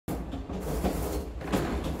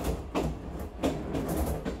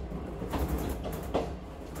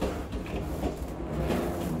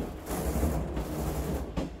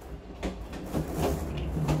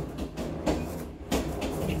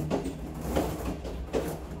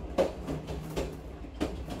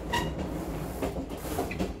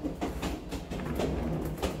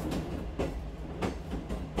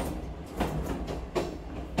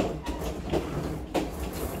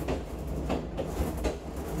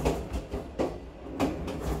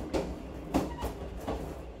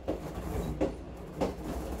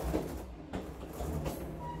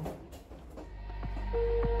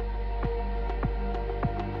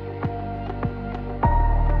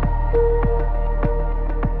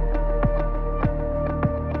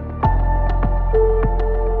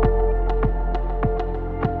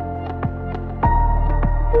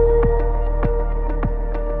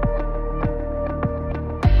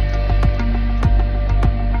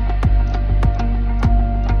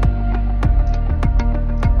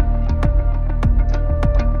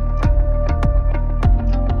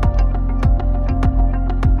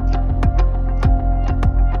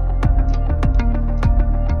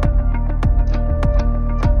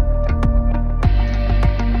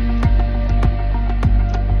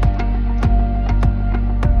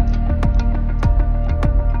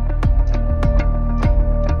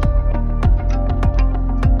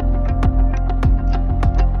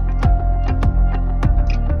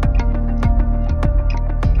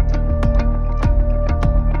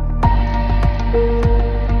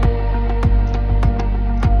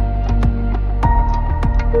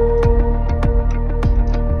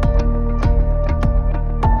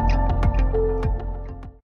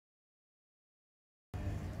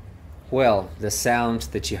Well, the sound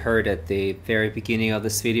that you heard at the very beginning of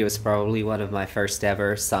this video is probably one of my first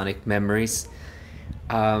ever sonic memories.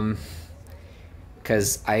 Because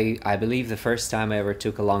I believe the first time I ever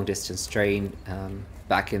took a long distance train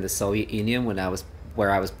back in the Soviet Union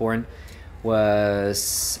where I was born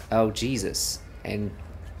was, oh Jesus, in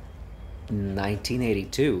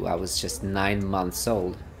 1982. I was just 9 months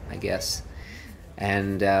old, I guess.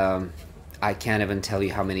 And I can't even tell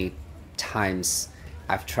you how many times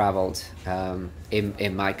I've traveled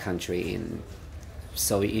in my country, in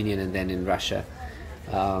Soviet Union and then in Russia.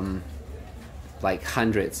 Like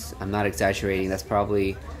hundreds, I'm not exaggerating, that's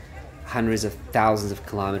probably hundreds of thousands of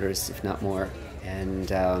kilometers, if not more.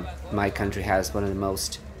 And my country has one of the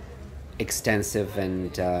most extensive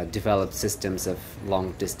and developed systems of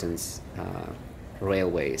long distance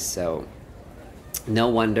railways. So no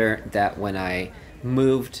wonder that when I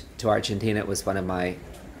moved to Argentina, it was one of my,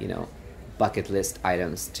 bucket list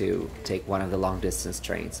items to take one of the long distance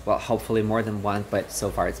trains. Well, hopefully more than one, but so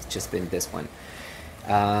far it's just been this one.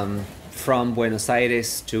 From Buenos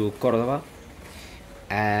Aires to Córdoba,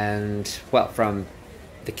 and well, from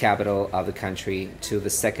the capital of the country to the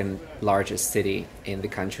second largest city in the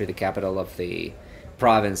country, the capital of the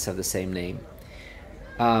province of the same name.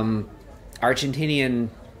 Argentinian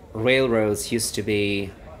railroads used to be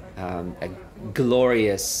a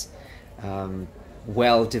glorious,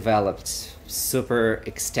 well-developed, super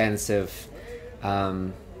extensive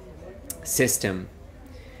system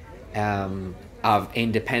of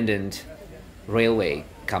independent railway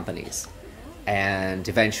companies, and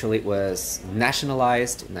eventually it was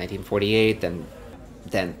nationalized in 1948, and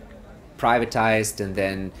then privatized, and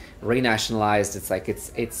then renationalized. It's like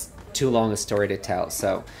it's too long a story to tell.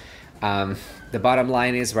 So the bottom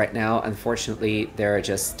line is, right now, unfortunately, there are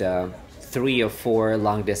just 3 or 4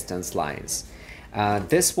 long distance lines.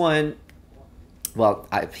 This one, well,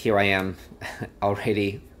 here I am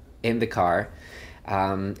already in the car.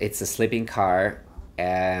 It's a sleeping car.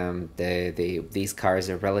 These cars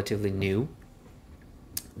are relatively new.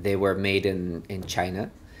 They were made in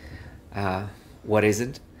China. What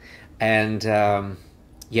isn't? And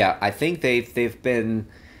yeah, I think they've been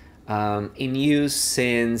in use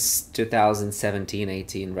since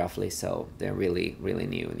 2017-18 roughly. So they're really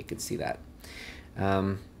new, and you can see that.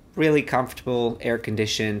 Really comfortable, air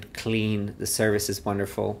conditioned, clean. The service is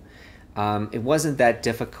wonderful. It wasn't that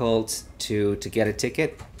difficult to get a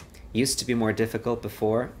ticket. Used to be more difficult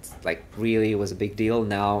before. Like, really, it was a big deal.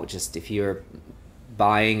 Now, just if you're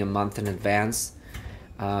buying a month in advance,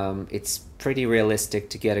 it's pretty realistic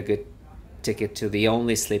to get a good ticket to the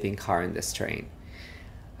only sleeping car in this train.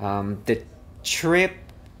 The trip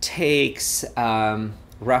takes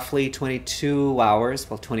roughly 22 hours,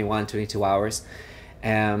 well, 21, 22 hours,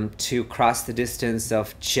 to cross the distance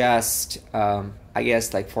of just, I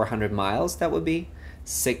guess, like 400 miles. That would be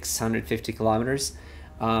 650 kilometers.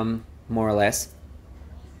 More or less.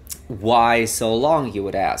 Why so long, you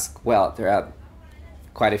would ask? Well, there are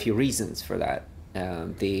quite a few reasons for that.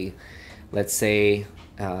 Let's say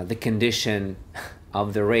the condition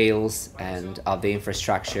of the rails and of the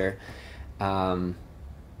infrastructure,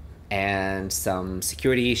 and some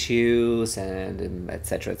security issues, and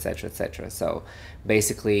etc., etc., etc. So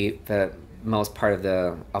basically, the most part of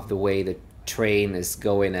the way the train is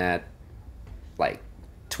going at like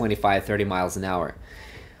 25-30 miles an hour.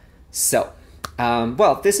 So,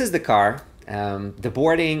 well, this is the car. The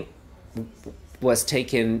boarding was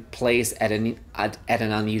taking place at an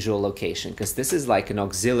unusual location, because this is like an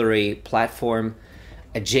auxiliary platform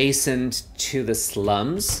adjacent to the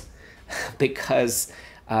slums, because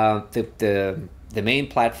the main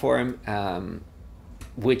platform,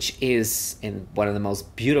 which is in one of the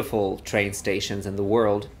most beautiful train stations in the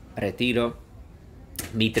world, Retiro,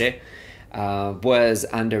 Mitre, was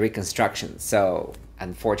under reconstruction. So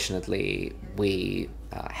unfortunately, we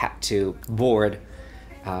had to board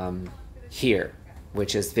here,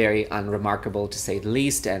 which is very unremarkable, to say the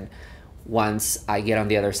least. And once I get on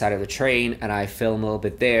the other side of the train and I film a little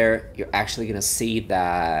bit there, you're actually going to see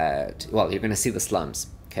that, well, you're going to see the slums,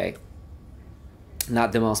 okay?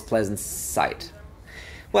 Not the most pleasant sight.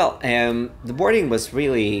 Well, the boarding was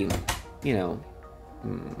really,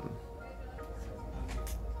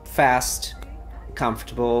 fast,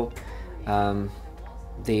 comfortable.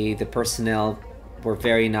 The personnel were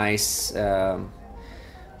very nice,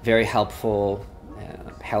 very helpful,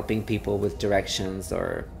 helping people with directions,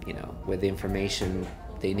 or with the information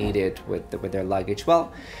they needed with their luggage.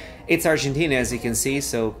 Well, it's Argentina, as you can see,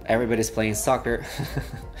 so everybody's playing soccer.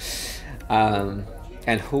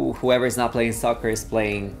 And whoever is not playing soccer is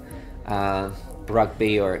playing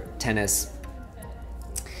rugby or tennis.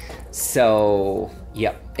 So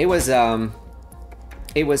yeah,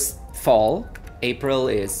 it was fall. April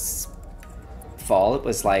is fall. It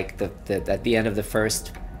was like at the end of the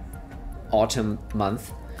first autumn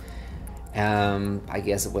month. I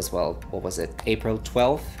guess it was, well, what was it? April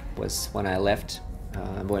 12th was when I left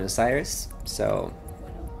Buenos Aires. So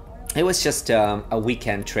it was just a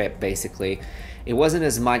weekend trip, basically. It wasn't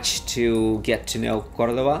as much to get to know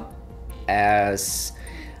Córdoba as,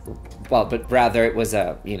 well, but rather it was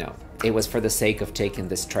it was for the sake of taking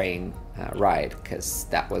this train ride, because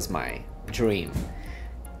that was my dream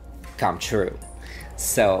come true.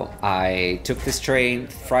 So I took this train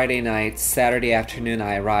Friday night, Saturday afternoon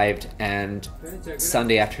I arrived, and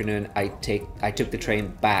Sunday afternoon I took the train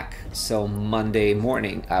back. So Monday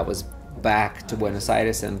morning I was back to Buenos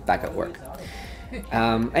Aires and back at work.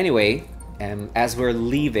 Anyway, as we're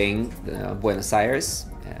leaving Buenos Aires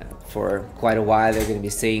for quite a while, they're going to be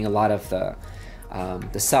seeing a lot of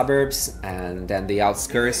the suburbs and then the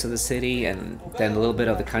outskirts of the city and then a little bit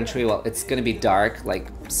of the country. Well, it's going to be dark. Like,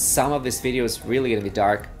 some of this video is really going to be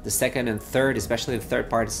dark. The second and third, especially the third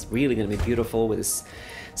part, is really going to be beautiful with this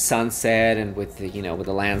sunset and with the, with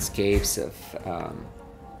the landscapes of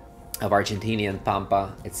Argentinian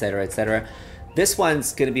Pampa, etc., etc. This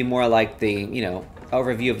one's going to be more like the,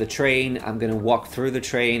 overview of the train. I'm going to walk through the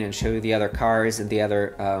train and show you the other cars and the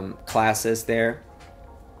other classes there,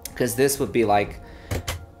 because this would be like,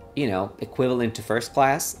 equivalent to first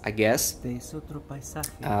class, I guess.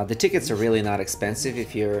 The tickets are really not expensive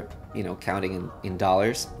if you're, counting in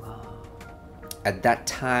dollars. At that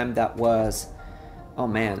time, that was, oh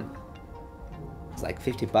man, it's like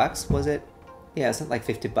 50 bucks, was it? Yeah, it's like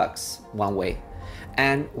 50 bucks one way.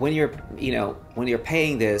 And when you're, when you're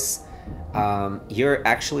paying this, you're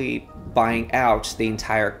actually buying out the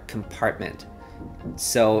entire compartment.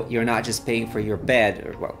 So you're not just paying for your bed,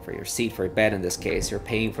 or, well, for your seat, for a bed in this case, you're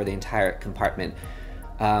paying for the entire compartment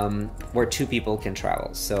where two people can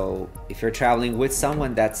travel. So if you're traveling with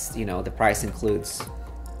someone, that's, the price includes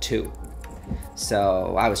two.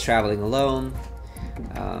 So I was traveling alone,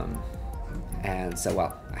 and so,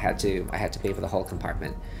 well, I had to pay for the whole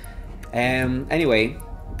compartment. Anyway,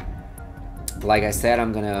 like I said,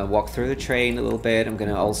 I'm gonna walk through the train a little bit. I'm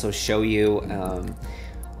gonna also show you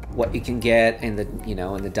what you can get in the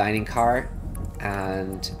in the dining car,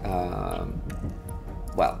 and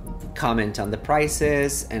well, comment on the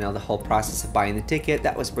prices and on the whole process of buying the ticket.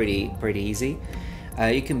 That was pretty easy.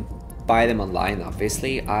 You can buy them online,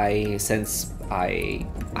 obviously. Since I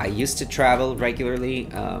used to travel regularly,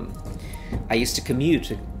 I used to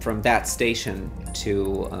commute from that station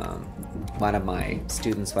to one of my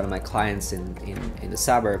students, one of my clients in the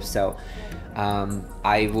suburbs. So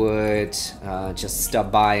I would just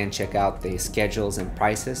stop by and check out the schedules and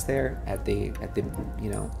prices there at the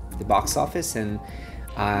the box office, and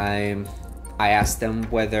I asked them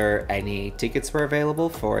whether any tickets were available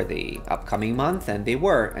for the upcoming month, and they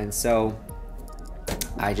were. And so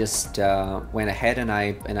I just went ahead and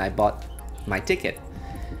I bought my ticket.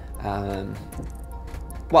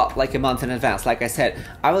 Well, like a month in advance. Like I said,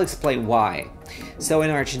 I will explain why. So in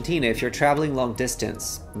Argentina, if you're traveling long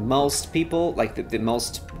distance, most people, like the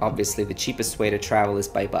most, obviously the cheapest way to travel is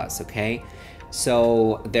by bus, okay?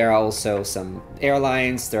 So there are also some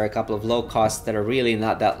airlines, there are a couple of low costs that are really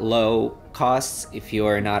not that low costs if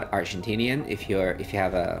you're not Argentinian. If you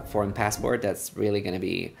have a foreign passport, that's really gonna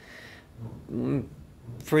be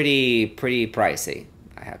pretty pricey,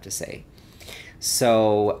 I have to say.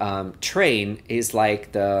 So train is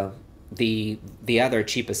like the other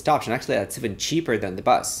cheapest option. Actually, that's even cheaper than the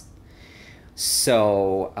bus.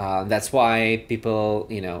 So that's why people,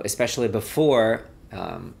 especially before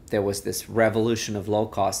there was this revolution of low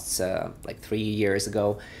costs like 3 years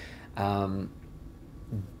ago,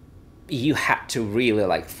 you had to really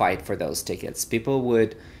like fight for those tickets. People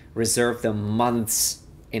would reserve them months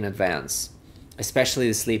in advance, especially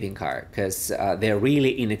the sleeping car, because they're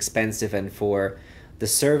really inexpensive, and for the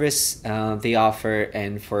service they offer,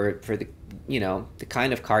 and for the the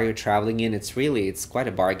kind of car you're traveling in, it's quite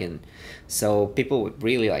a bargain. So people would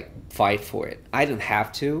really like fight for it. I didn't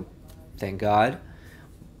have to, thank God.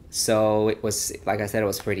 So it was, like I said, it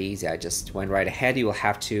was pretty easy. I just went right ahead. You will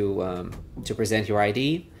have to present your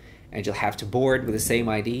ID, and you'll have to board with the same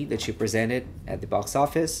ID that you presented at the box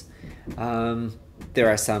office. There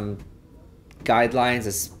are some guidelines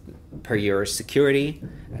as per your security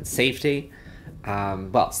and safety.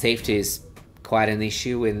 Well, safety is quite an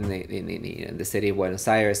issue in the city of Buenos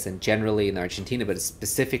Aires and generally in Argentina, but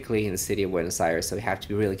specifically in the city of Buenos Aires. So you have to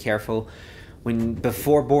be really careful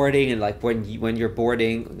before boarding and like when you're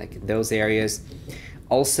boarding, like in those areas.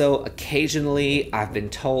 Also, occasionally I've been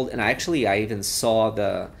told, and I even saw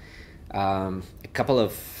a couple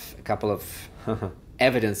of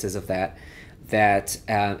evidences of that. That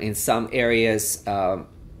in some areas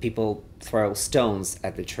people throw stones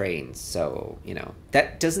at the trains. So you know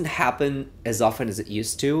that doesn't happen as often as it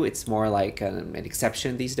used to. It's more like an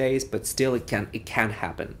exception these days, but still it can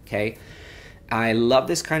happen. Okay, I love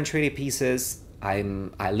this country to pieces. I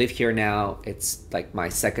live here now. It's like my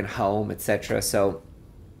second home, etc. So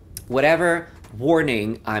whatever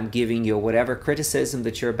warning I'm giving you, whatever criticism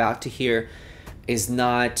that you're about to hear, is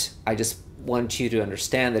not. I just want you to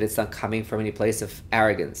understand that it's not coming from any place of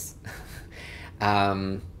arrogance,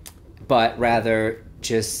 but rather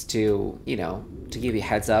just to, you know, to give you a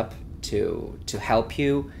heads up, to help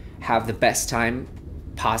you have the best time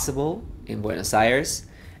possible in Buenos Aires,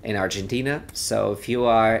 in Argentina. So if you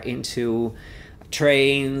are into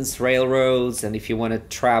trains, railroads, and if you want to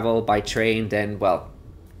travel by train, then well,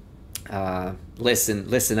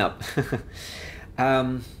 listen up.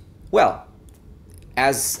 Well,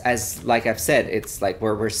 as like I've said, it's like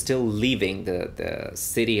we're still leaving the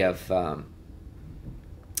city of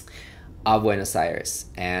Buenos Aires,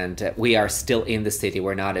 and we are still in the city.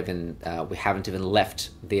 We're not even we haven't even left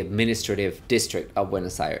the administrative district of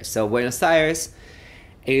Buenos Aires. So Buenos Aires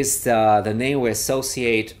is the name we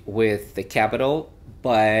associate with the capital,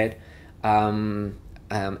 but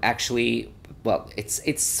actually, well,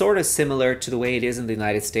 it's sort of similar to the way it is in the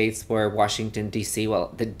United States, where Washington D.C.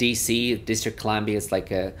 Well, the D.C. District of Columbia is like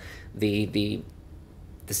the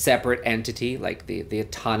separate entity, like the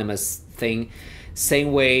autonomous thing.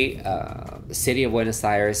 Same way, the city of Buenos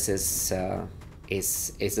Aires is an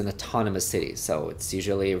autonomous city, so it's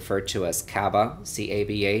usually referred to as CABA,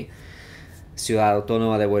 C-A-B-A, Ciudad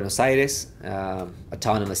Autónoma de Buenos Aires,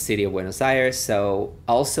 autonomous city of Buenos Aires. So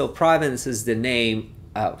also province is the name.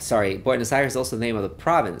 Buenos Aires is also the name of the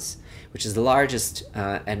province, which is the largest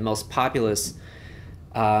and most populous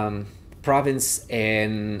province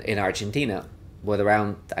in Argentina, with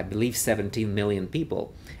around, I believe, 17 million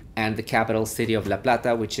people, and the capital city of La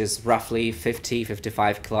Plata, which is roughly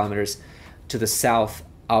 55 kilometers to the south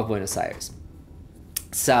of Buenos Aires,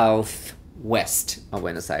 southwest of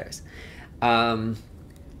Buenos Aires.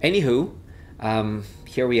 Anywho,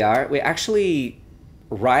 here we are. We're actually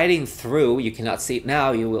riding through. You cannot see it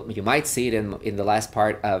now. You might see it in the last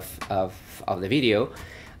part of the video.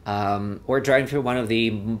 We're driving through one of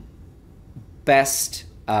the best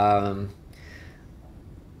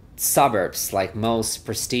suburbs, like most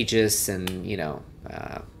prestigious and, you know,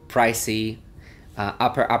 pricey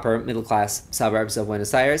upper middle class suburbs of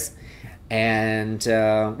Buenos Aires. And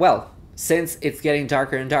well, since it's getting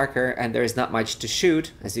darker and darker and there's not much to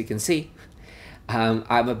shoot, as you can see,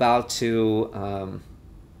 I'm about to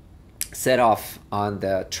set off on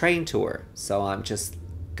the train tour. So I'm just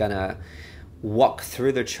gonna walk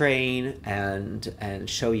through the train and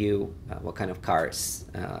show you what kind of cars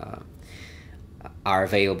are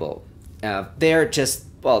available. They're just,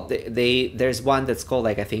 well, there's one that's called,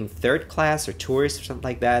 like, I think third class or tourist or something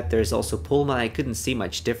like that. There's also Pullman. I couldn't see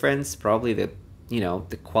much difference. Probably the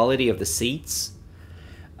quality of the seats.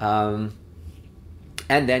 And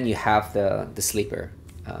then you have the sleeper,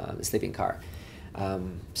 the sleeping car.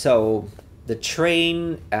 So the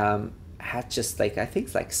train had just, like, I think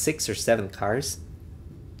it's like 6 or 7 cars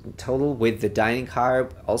in total with the dining car.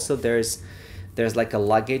 Also there's like a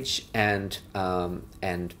luggage and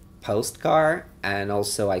post car, and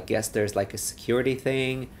also I guess there's like a security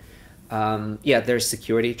thing. Yeah, there's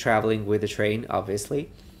security traveling with the train,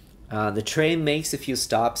 obviously. The train makes a few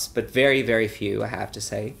stops, but very, very few, I have to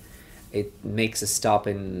say. It makes a stop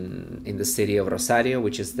in the city of Rosario,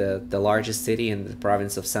 which is the largest city in the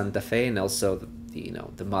province of Santa Fe, and also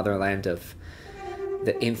the motherland of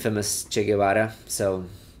the infamous Che Guevara. So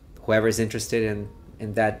whoever is interested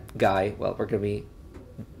in that guy, well, we're gonna be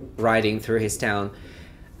riding through his town,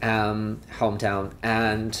 hometown,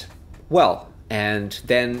 and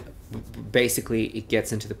then basically it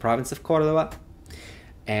gets into the province of Córdoba,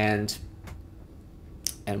 and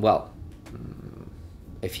well,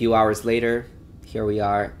 a few hours later, here we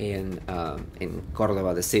are in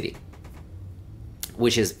Córdoba, the city,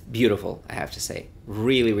 which is beautiful, I have to say.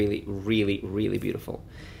 Really, really, really, really beautiful.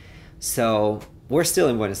 So we're still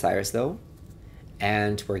in Buenos Aires, though,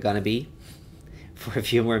 and we're gonna be for a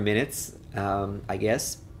few more minutes, I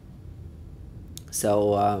guess.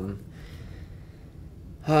 So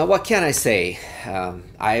what can I say?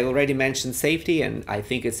 I already mentioned safety, and I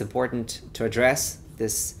think it's important to address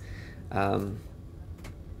this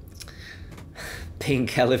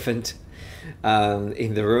pink elephant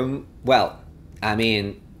in the room. Well, I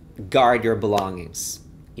mean, guard your belongings,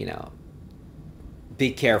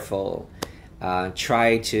 be careful.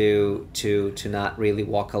 Try to not really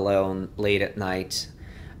walk alone late at night.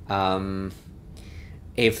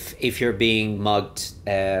 If you're being mugged,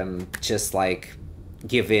 just like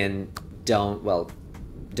give in.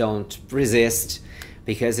 Don't resist,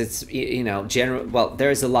 because it's, you know, general. Well,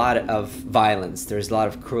 there's a lot of violence. There's a lot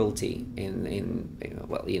of cruelty in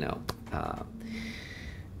well, you know.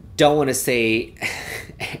 Don't want to say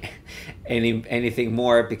anything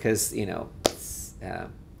more, because, you know,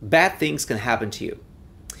 bad things can happen to you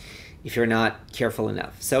if you're not careful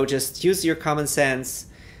enough. So just use your common sense.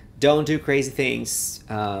 Don't do crazy things.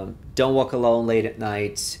 Don't walk alone late at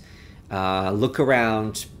night. Look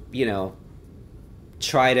around, you know,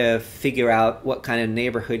 try to figure out what kind of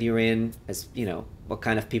neighborhood you're in, as you know, what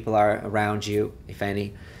kind of people are around you, if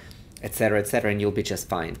any, etc., etc., and you'll be just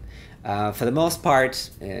fine. For the most part,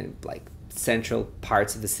 like central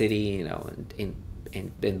parts of the city, you know,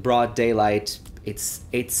 in broad daylight,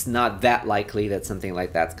 it's not that likely that something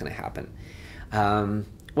like that's going to happen.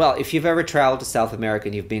 Well, if you've ever traveled to South America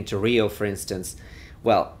and you've been to Rio, for instance,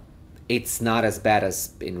 well, it's not as bad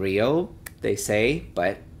as in Rio, they say,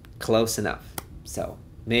 but close enough. So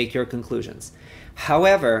make your conclusions.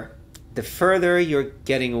 However, the further you're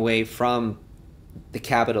getting away from the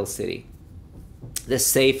capital city, the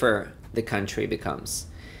safer the country becomes.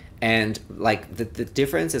 And like the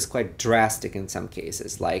difference is quite drastic in some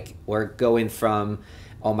cases. Like we're going from,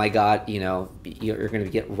 oh my God, you know, you're going to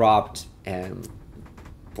get robbed, and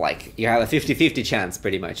like you have a 50-50 chance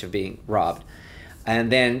pretty much of being robbed.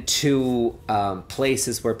 And then to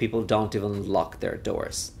places where people don't even lock their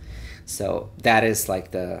doors. So that is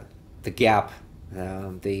like the gap,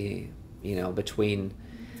 you know, between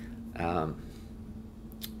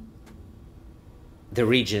the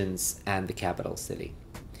regions and the capital city.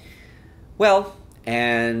 Well,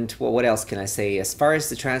 and what else can I say? As far as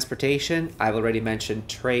the transportation, I've already mentioned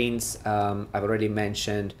trains. I've already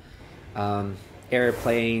mentioned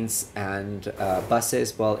airplanes and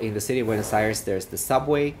buses. Well, in the city of Buenos Aires, there's the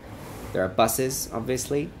subway. There are buses,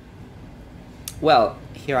 obviously. Well,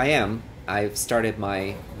 here I am. I've started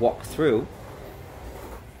my walk through.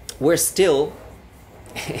 We're still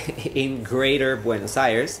in greater Buenos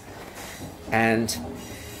Aires. And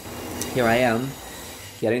here I am,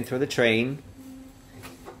 getting through the train.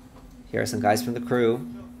 Here are some guys from the crew.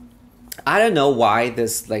 I don't know why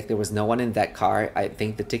there was no one in that car. I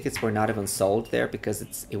think the tickets were not even sold there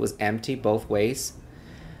because it was empty both ways.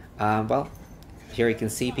 Well, here you can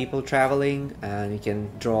see people traveling and you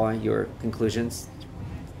can draw your conclusions.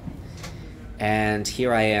 And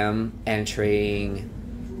here I am entering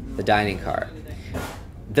the dining car.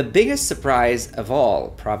 The biggest surprise of all,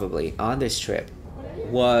 probably, on this trip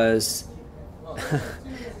was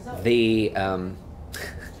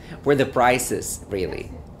were the prices,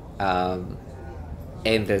 really,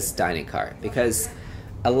 in this dining car. Because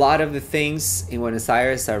a lot of the things in Buenos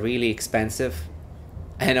Aires are really expensive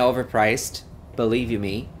and overpriced, believe you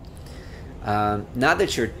me. Not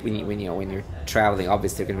that when you're traveling,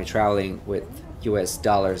 obviously you're going to be traveling with US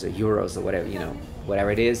dollars or euros or whatever,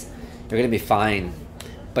 whatever it is, you're going to be fine.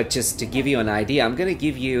 But just to give you an idea, I'm going to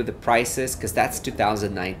give you the prices because that's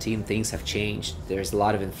 2019. Things have changed. There's a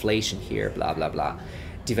lot of inflation here, blah, blah, blah.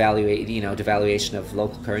 Devaluation of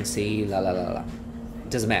local currency, la, la, la, la.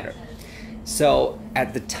 Doesn't matter. So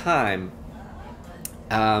at the time,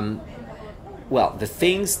 well, the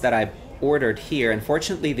things that I ordered here,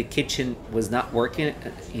 unfortunately the kitchen was not working,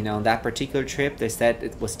 on that particular trip. They said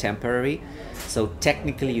it was temporary. So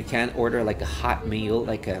technically you can order like a hot meal,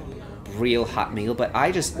 like a real hot meal, but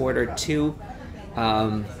I just ordered 2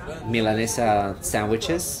 Milanesa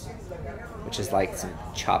sandwiches, which is like some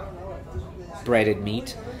chopped breaded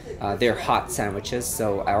meat. They're hot sandwiches,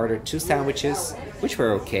 so I ordered 2 sandwiches, which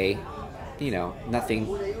were okay,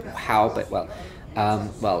 nothing how, but well,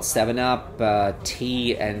 7-Up,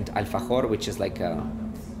 tea, and alfajor, which is like a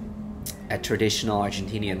traditional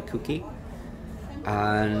Argentinian cookie.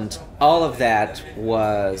 And all of that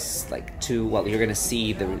was like you're gonna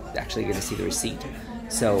see the receipt.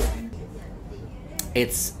 So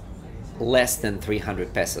it's less than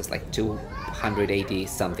 300 pesos, like 280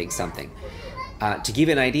 something. To give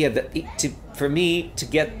you an idea, for me to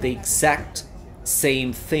get the exact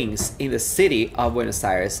same things in the city of Buenos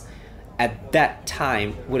Aires at that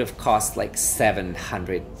time would have cost like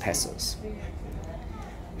 700 pesos.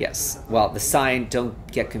 Yes, well, the sign,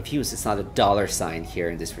 don't get confused, it's not a dollar sign here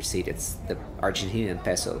in this receipt, it's the Argentinian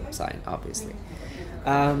peso sign, obviously.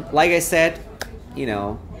 Like I said,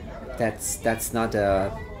 that's not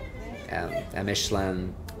a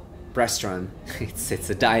Michelin restaurant, it's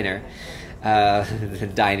a diner.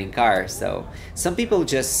 the dining car. So some people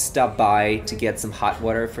just stop by to get some hot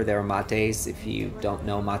water for their mates. If you don't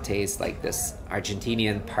know, mates like this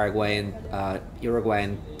Argentinian, Paraguayan,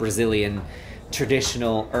 Uruguayan, Brazilian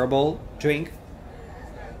traditional herbal drink,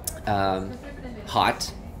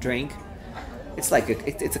 hot drink. It's like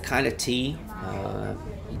it's a kind of tea,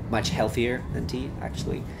 much healthier than tea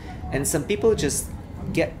actually. And some people just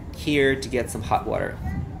get here to get some hot water.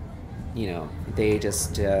 You know, they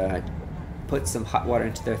just put some hot water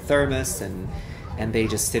into their thermos and they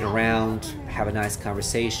just sit around, have a nice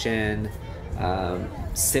conversation,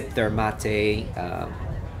 sip their mate,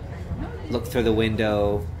 look through the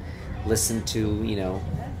window, listen to, you know,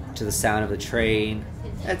 to the sound of the train.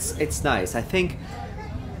 It's nice. I think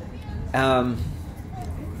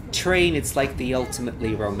train, it's like the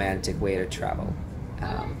ultimately romantic way to travel,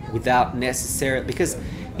 without necessarily, because,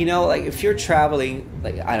 you know, like if you're traveling,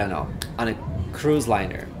 like, I don't know, on a cruise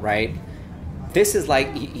liner, right? This is like,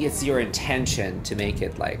 it's your intention to make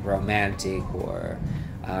it like romantic, or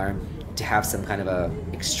to have some kind of a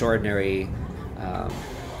extraordinary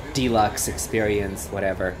deluxe experience,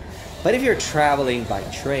 whatever. But if you're traveling by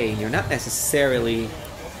train, you're not necessarily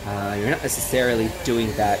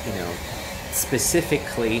doing that, you know,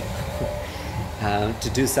 specifically to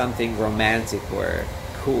do something romantic or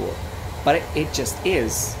cool. But it just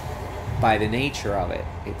is, by the nature of it.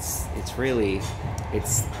 It's really,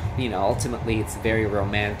 you know, ultimately it's a very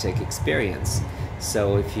romantic experience.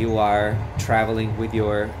 So if you are traveling with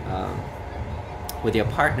your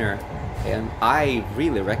partner, and I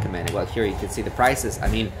really recommend it. Well, here you can see the prices. I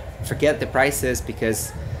mean, forget the prices,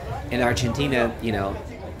 because in Argentina, you know,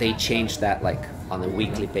 they change that like on a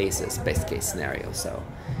weekly basis, best case scenario. So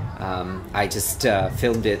I just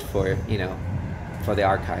filmed it for, you know, for the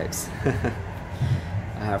archives,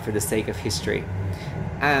 for the sake of history.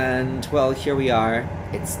 And well, here we are.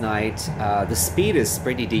 It's night. The speed is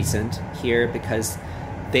pretty decent here because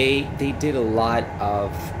they did a lot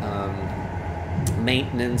of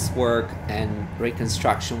maintenance work and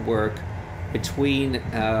reconstruction work between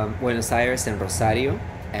Buenos Aires and Rosario,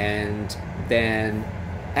 and then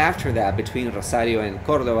after that, between Rosario and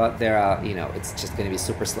Córdoba, there are, you know, it's just going to be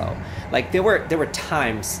super slow. Like there were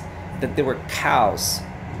times that there were cows,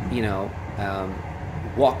 you know,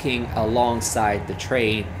 walking alongside the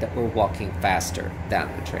train that were walking faster than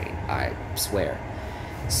the train, I swear.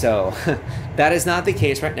 So that is not the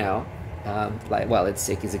case right now. Like, well, it's,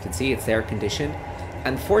 as you can see, it's air conditioned.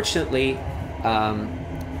 Unfortunately,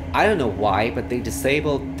 I don't know why, but they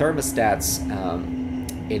disabled thermostats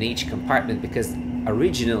in each compartment, because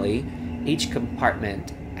originally each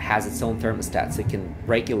compartment has its own thermostat, so it can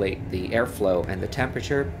regulate the airflow and the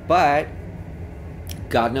temperature, but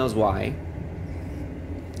God knows why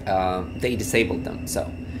they disabled them.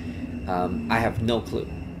 So I have no clue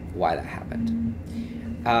why that happened.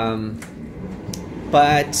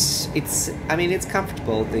 But it's, I mean, it's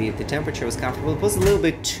comfortable. The temperature was comfortable. It was a little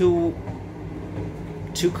bit too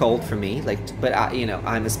cold for me, like, but you know,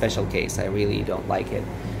 I'm a special case. I really don't like it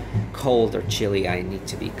cold or chilly. I need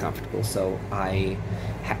to be comfortable, so I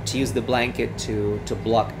had to use the blanket to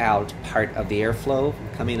block out part of the airflow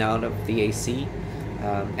coming out of the AC,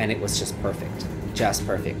 and it was just perfect,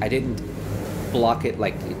 I didn't block it,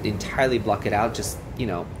 like entirely block it out, just, you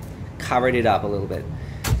know, covered it up a little bit.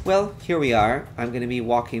 Well, here we are. I'm going to be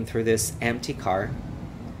walking through this empty car.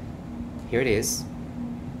 Here it is.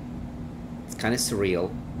 It's kind of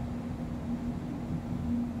surreal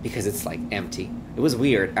because it's like empty. It was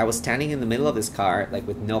weird. I was standing in the middle of this car, like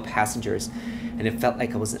with no passengers, and it felt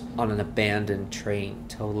like I was on an abandoned train,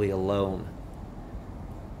 totally alone.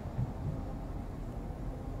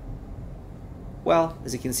 Well,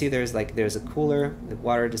 as you can see, there's a cooler, the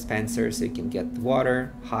water dispenser, so you can get the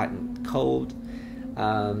water, hot and cold.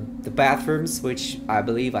 The bathrooms, which I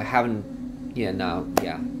believe I haven't,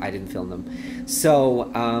 I didn't film them. So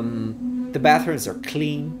the bathrooms are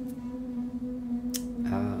clean.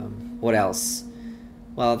 What else?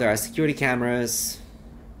 Well, there are security cameras.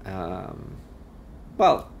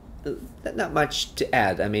 Well, not much to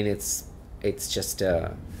add. I mean, it's just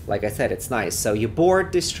like I said, it's nice. So you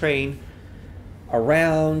board this train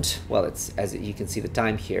around, well, it's, as you can see the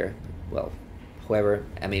time here, well, whoever,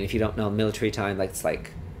 I mean, if you don't know military time, like it's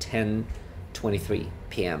like 10:23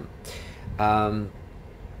 p.m.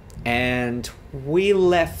 And we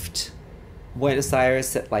left Buenos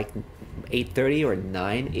Aires at like 8:30 or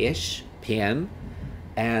 9-ish p.m.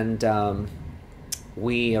 and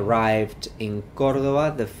we arrived in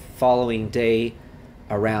Córdoba the following day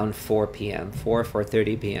around 4 p.m.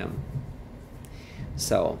 4:30 p.m.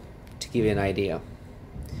 So, to give you an idea.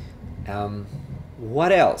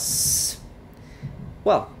 What else?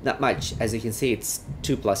 Well, not much. As you can see, it's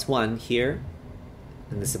 2+1 here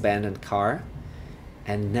in this abandoned car.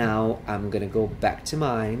 And now I'm gonna go back to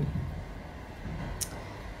mine.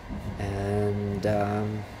 And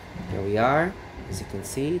here we are. As you can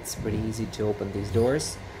see, it's pretty easy to open these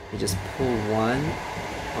doors. You just pull one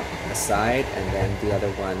aside and then the other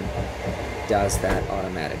one does that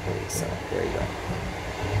automatically. So there you go.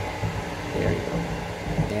 There you go.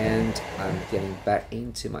 And I'm getting back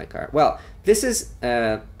into my car. Well, this is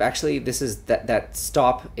actually that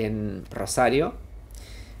stop in Rosario.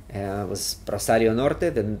 It was Rosario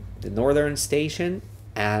Norte, the northern station,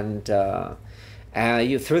 and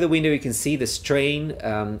you through the window you can see this train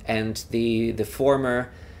and the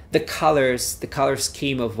color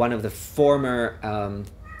scheme of one of the former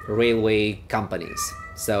railway companies.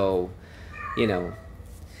 So, you know,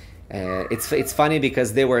 it's funny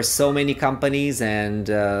because there were so many companies and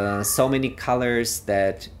so many colors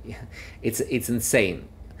that it's insane.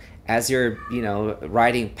 As you're, you know,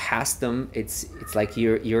 riding past them, it's like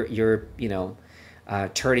you're you know,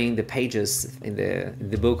 turning the pages in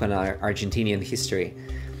the book on our Argentinian history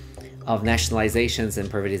of nationalizations and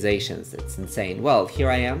privatizations. It's insane. Well, here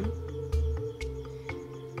I am,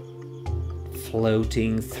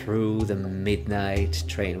 floating through the midnight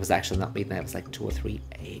train. It was actually not midnight, it was like 2 or 3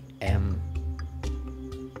 a.m.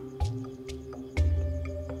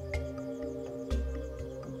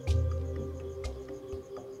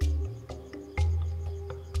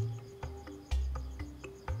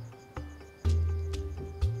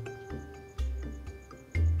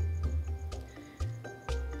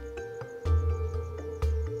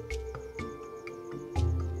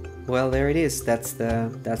 Well, there it is. That's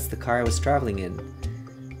the car I was traveling in.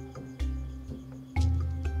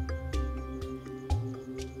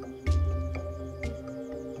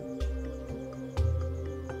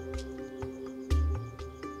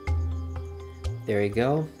 There you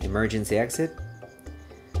go, emergency exit.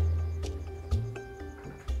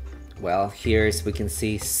 Well, here's we can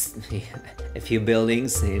see a few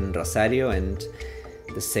buildings in Rosario and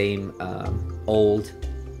the same old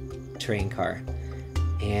train car.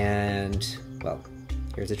 And well,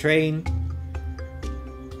 here's a train,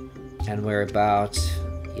 and we're about,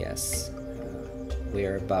 yes,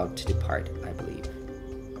 we're about to depart, I believe.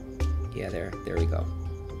 Yeah, there we go.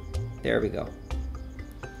 There we go.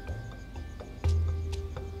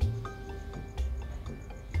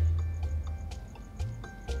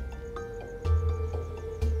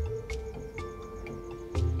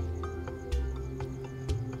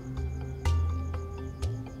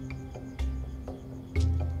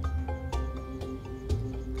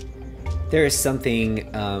 There is something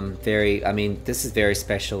this is very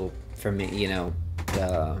special for me, you know,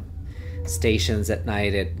 the stations at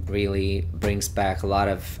night. It really brings back a lot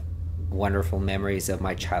of wonderful memories of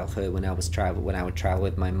my childhood when I would travel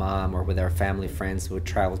with my mom or with our family friends. We would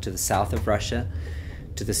travel to the south of Russia,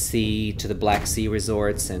 to the sea, to the Black Sea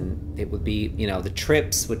resorts, and it would be, you know, the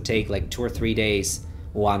trips would take like 2 or 3 days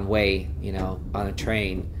one way, you know, on a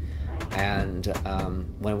train. And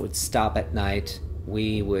when it would stop at night,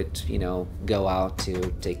 we would, you know, go out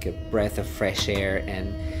to take a breath of fresh air,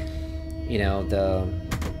 and, you know, the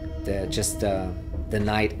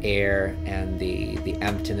night air and the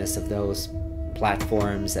emptiness of those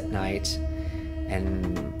platforms at night,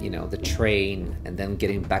 and, you know, the train, and then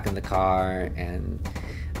getting back in the car and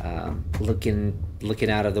looking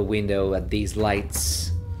out of the window at these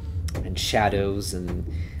lights and shadows and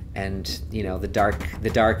you know, the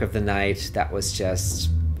dark of the night. That was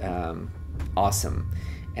just awesome.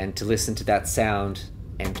 And to listen to that sound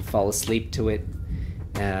and to fall asleep to it,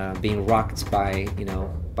 being rocked by, you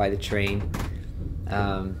know, by the train.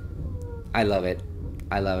 I love it.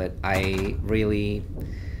 I love it. I really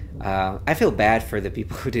I feel bad for the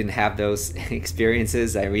people who didn't have those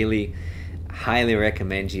experiences. I really highly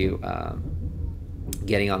recommend you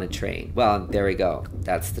getting on a train. Well, there we go.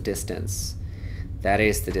 That's the distance. That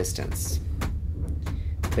is the distance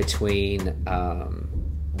between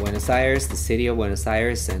Buenos Aires, the city of Buenos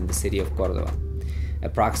Aires, and the city of Córdoba.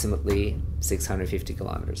 Approximately 650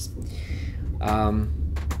 kilometers.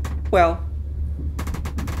 Well,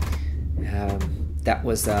 that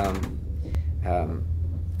was the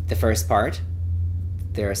first part.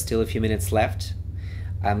 There are still a few minutes left.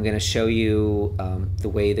 I'm gonna show you the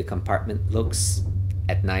way the compartment looks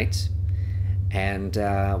at night, and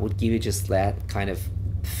would give you just that kind of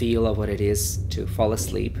feel of what it is to fall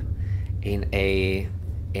asleep in a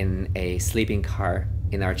sleeping car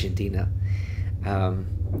in Argentina.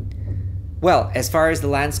 Well, as far as the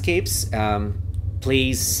landscapes,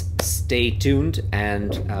 please stay tuned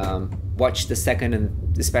and watch the second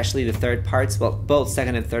and especially the third parts. Well, both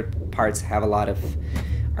second and third parts parts have a lot of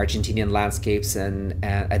Argentinian landscapes, and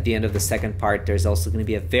at the end of the second part there's also going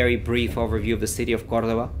to be a very brief overview of the city of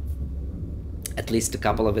Córdoba, at least a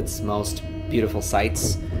couple of its most beautiful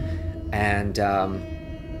sites. And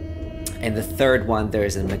in the third one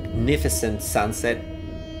there's a magnificent sunset,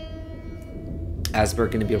 as we're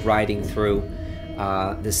going to be riding through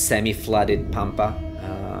the semi-flooded Pampa,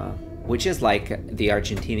 which is like the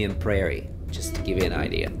Argentinian prairie, just to give you an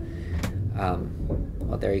idea.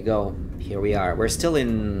 Well, there you go. Here we are. We're still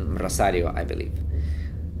in Rosario, I believe.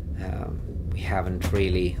 We haven't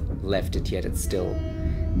really left it yet. It's still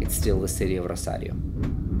the city of Rosario.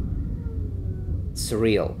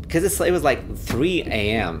 Surreal, because it was like 3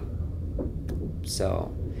 a.m.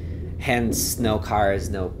 So, hence no cars,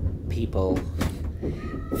 no people,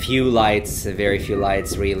 few lights, very few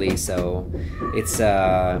lights really. So it's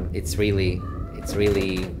really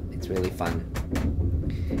fun.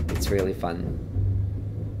 It's really fun.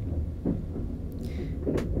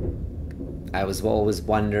 I was always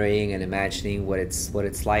wondering and imagining what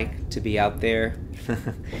it's like to be out there,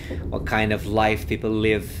 what kind of life people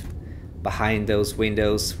live behind those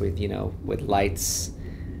windows with, you know, with lights.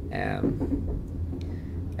 I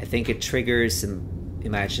think it triggers some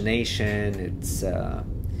imagination. It's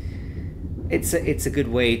a good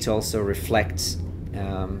way to also reflect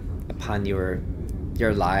upon your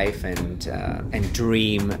life and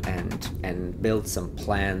dream and build some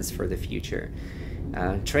plans for the future.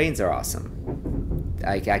 Trains are awesome.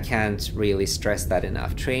 I can't really stress that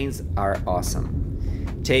enough. Trains are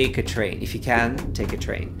awesome. Take a train if you can. Take a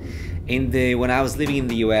train. When I was living in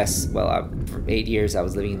the U.S., well, for 8 years I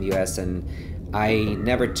was living in the U.S. and I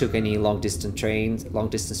never took any long distance trains.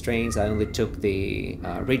 I only took the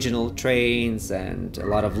regional trains and a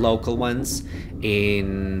lot of local ones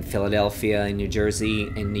in Philadelphia, in New Jersey,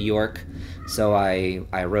 in New York. So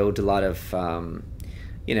I rode a lot of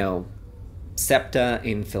you know, SEPTA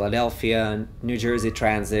in Philadelphia, New Jersey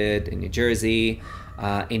Transit in New Jersey,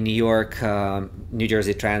 in New York, New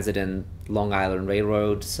Jersey Transit and Long Island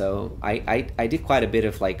Railroad. So I did quite a bit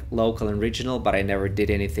of like local and regional, but I never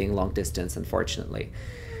did anything long distance, unfortunately.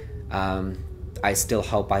 I still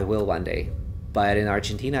hope I will one day. But in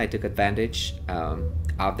Argentina, I took advantage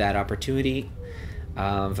of that opportunity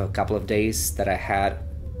of a couple of days that I had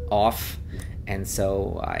off, and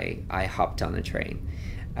so I hopped on the train.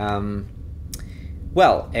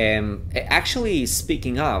 Actually,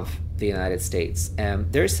 speaking of the United States,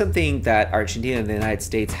 there's something that Argentina and the United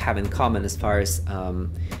States have in common as far as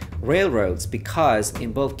railroads, because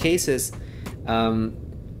in both cases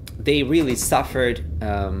they really suffered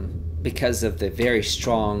because of the very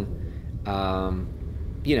strong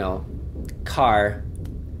you know, car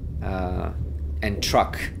and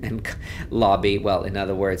truck and lobby. Well, in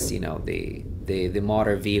other words, you know, the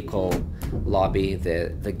motor vehicle lobby,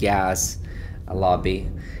 the gas lobby.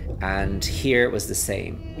 And here it was the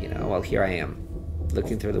same, you know. Well, here I am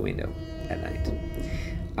looking through the window at night.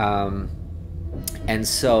 And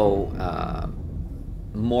so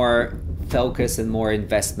more focus and more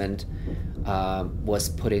investment was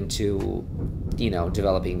put into, you know,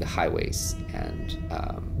 developing the highways and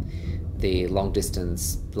the long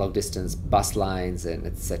distance bus lines and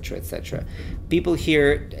etc., etc. People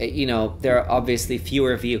here, you know, there are obviously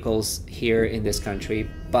fewer vehicles here in this country,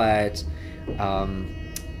 but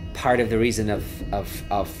part of the reason of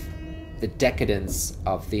the decadence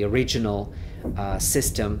of the original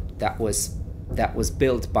system that was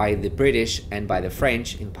built by the British and by the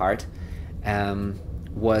French in part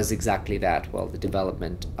was exactly that. Well, the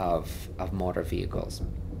development of motor vehicles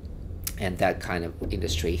and that kind of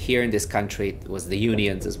industry. Here in this country, it was the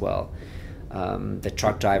unions as well, the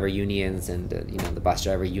truck driver unions and you know, the bus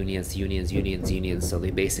driver unions. So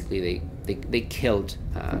they basically they killed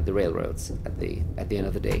the railroads at the end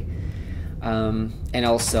of the day. And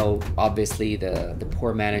also, obviously, the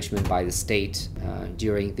poor management by the state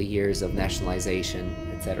during the years of nationalization,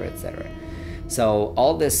 etc., etc. So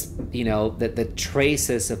all this, you know, the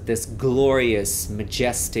traces of this glorious,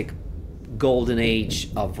 majestic, golden age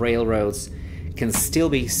of railroads can still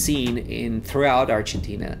be seen throughout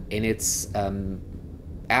Argentina, in its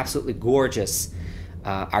absolutely gorgeous,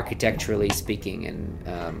 architecturally speaking,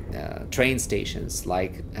 and train stations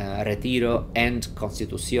like Retiro and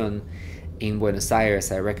Constitución in Buenos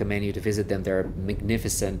Aires. I recommend you to visit them. They're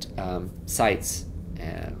magnificent sites,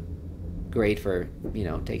 great for, you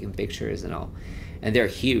know, taking pictures and all. And they're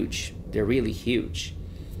huge. They're really huge.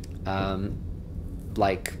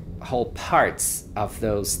 Like whole parts of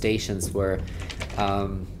those stations were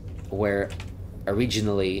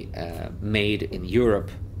originally made in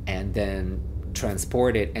Europe and then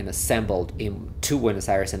transported and assembled to Buenos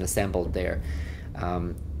Aires and assembled there.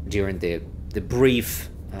 during the brief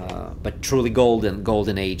but truly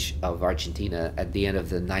golden age of Argentina at the end of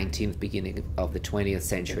the 19th, beginning of the 20th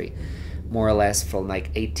century, more or less from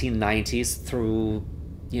like 1890s through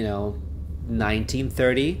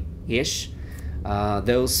 1930-ish.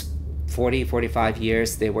 Those 45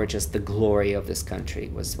 years, they were just the glory of this country.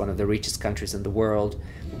 It was one of the richest countries in the world,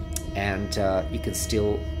 and you can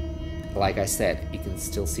still, like I said, you can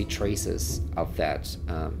still see traces of that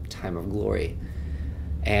time of glory.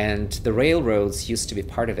 And the railroads used to be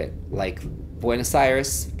part of it, like Buenos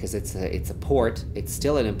Aires, because it's a port. It's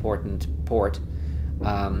still an important port.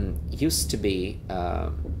 Used to be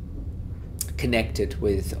connected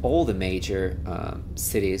with all the major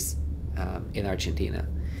cities in Argentina.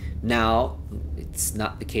 Now it's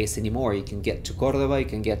not the case anymore. You can get to Córdoba, you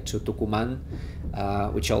can get to Tucumán,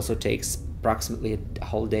 which also takes approximately a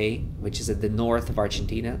whole day, which is at the north of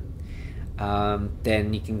Argentina.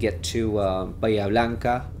 Then you can get to Bahía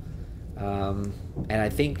Blanca, and I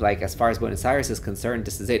think, like, as far as Buenos Aires is concerned,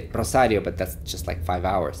 this is it. Rosario, but that's just like 5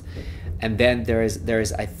 hours. And then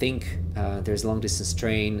there's I think there's a long distance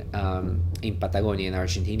train in Patagonia, in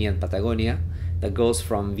Argentinian Patagonia, that goes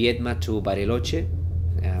from Viedma to Bariloche.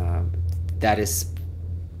 That is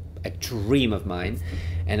a dream of mine.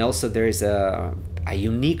 And also there's a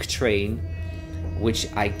unique train, which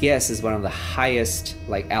I guess is one of the highest,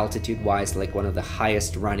 like altitude-wise, like one of the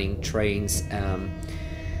highest running trains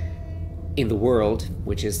in the world,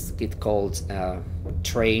 which is called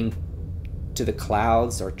Train to the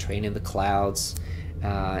Clouds, or Train in the Clouds,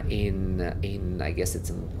 in I guess it's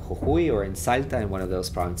in Jujuy or in Salta, in one of those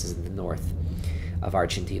provinces in the north of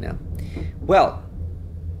Argentina. Well,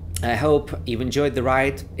 I hope you've enjoyed the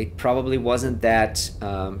ride. It probably wasn't that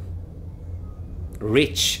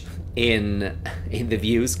rich in the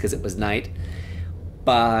views because it was night,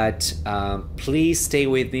 but please stay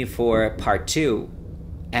with me for part 2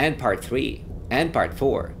 and part 3 and part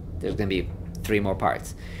 4. There's gonna be 3 more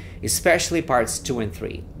parts, especially parts 2 and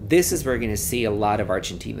 3. This is where we're gonna see a lot of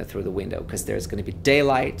Argentina through the window, because there's gonna be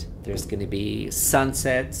daylight, there's gonna be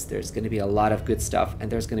sunsets, there's gonna be a lot of good stuff,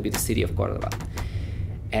 and there's gonna be the city of Córdoba.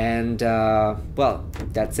 And well,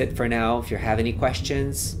 that's it for now. If you have any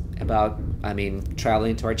questions about,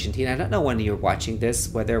 traveling to Argentina, I don't know when you're watching this,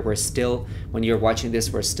 whether when you're watching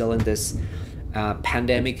this, we're still in this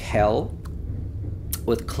pandemic hell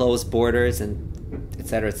with closed borders and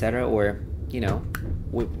etc., or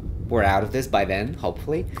we're out of this by then,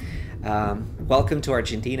 hopefully. Welcome to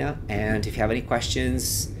Argentina, and if you have any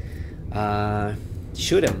questions,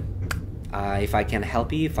 shoot them. If I can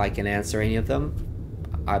help you, if I can answer any of them,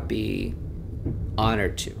 I'd be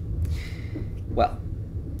honored to. Well,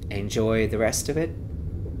 enjoy the rest of it,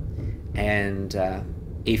 and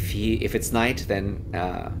if it's night, then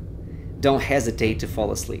don't hesitate to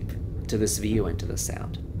fall asleep to this view and to the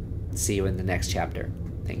sound. See you in the next chapter.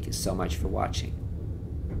 Thank you so much for watching.